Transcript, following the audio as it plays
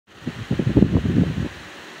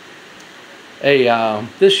Hey,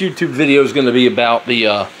 this YouTube video is going to be about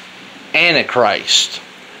the Antichrist.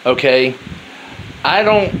 Okay, I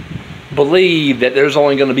don't believe that there's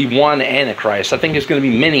only going to be one Antichrist. I think there's going to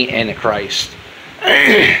be many Antichrists.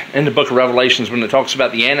 In the book of Revelations, when it talks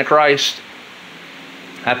about the Antichrist,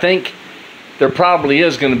 I think there probably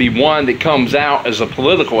is going to be one that comes out as a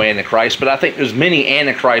political Antichrist, but I think there's many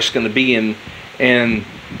Antichrists going to be in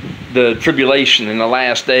the tribulation in the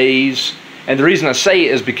last days. And the reason I say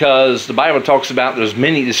it is because the Bible talks about there's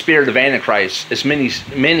many, the spirit of Antichrist. It's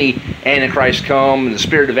many Antichrists come in the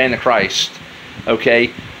spirit of Antichrist.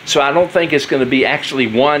 Okay? So I don't think it's going to be actually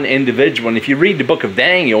one individual. And if you read the book of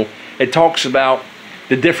Daniel, it talks about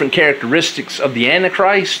the different characteristics of the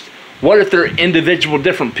Antichrist. What if they're individual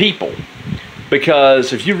different people?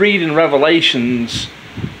 Because if you read in Revelations,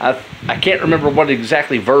 I can't remember what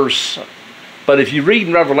exactly verse, but if you read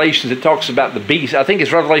in Revelations, it talks about the beast. I think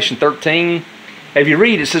it's Revelation 13. If you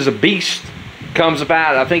read, it says a beast comes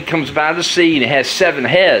about, I think comes about the sea, and it has 7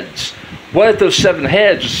 heads. What if those 7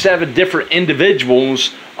 heads are 7 different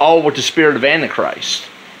individuals, all with the spirit of Antichrist?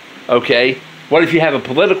 Okay? What if you have a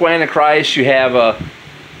political Antichrist, you have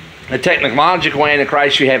a technological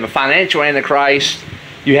Antichrist, you have a financial Antichrist,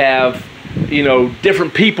 you have, you know,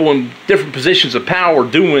 different people in different positions of power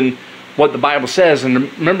doing what the Bible says.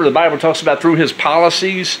 And remember, the Bible talks about through his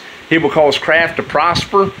policies, he will cause craft to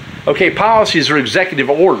prosper. Okay, policies are executive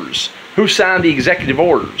orders. Who signed the executive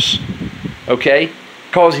orders? Okay,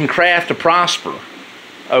 causing craft to prosper.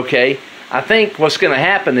 Okay, I think what's going to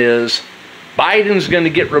happen is Biden's going to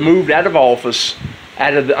get removed out of office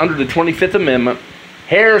under the 25th Amendment.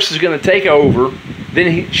 Harris is going to take over.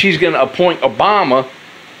 Then she's going to appoint Obama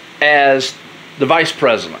as the vice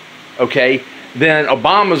president. Okay, then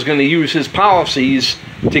Obama's going to use his policies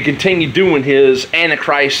to continue doing his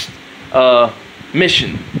Antichrist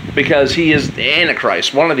mission, because he is the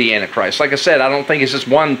Antichrist, one of the Antichrists. Like I said, I don't think it's just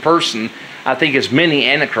one person. I think it's many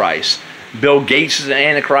Antichrists. Bill Gates is an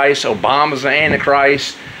Antichrist. Obama's an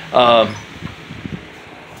Antichrist.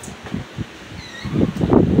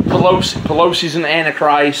 Pelosi's an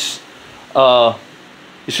Antichrist.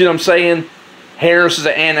 You see what I'm saying? Harris is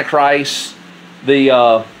an Antichrist.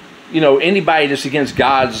 You know, anybody that's against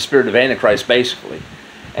God is the spirit of Antichrist, basically.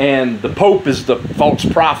 And the Pope is the false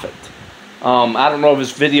prophet. I don't know if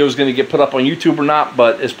this video is going to get put up on YouTube or not,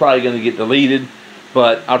 but it's probably going to get deleted.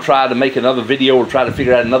 But I'll try to make another video or try to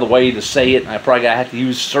figure out another way to say it. I probably gotta have to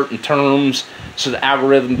use certain terms so the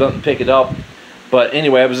algorithm doesn't pick it up. But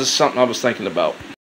anyway, it was just something I was thinking about.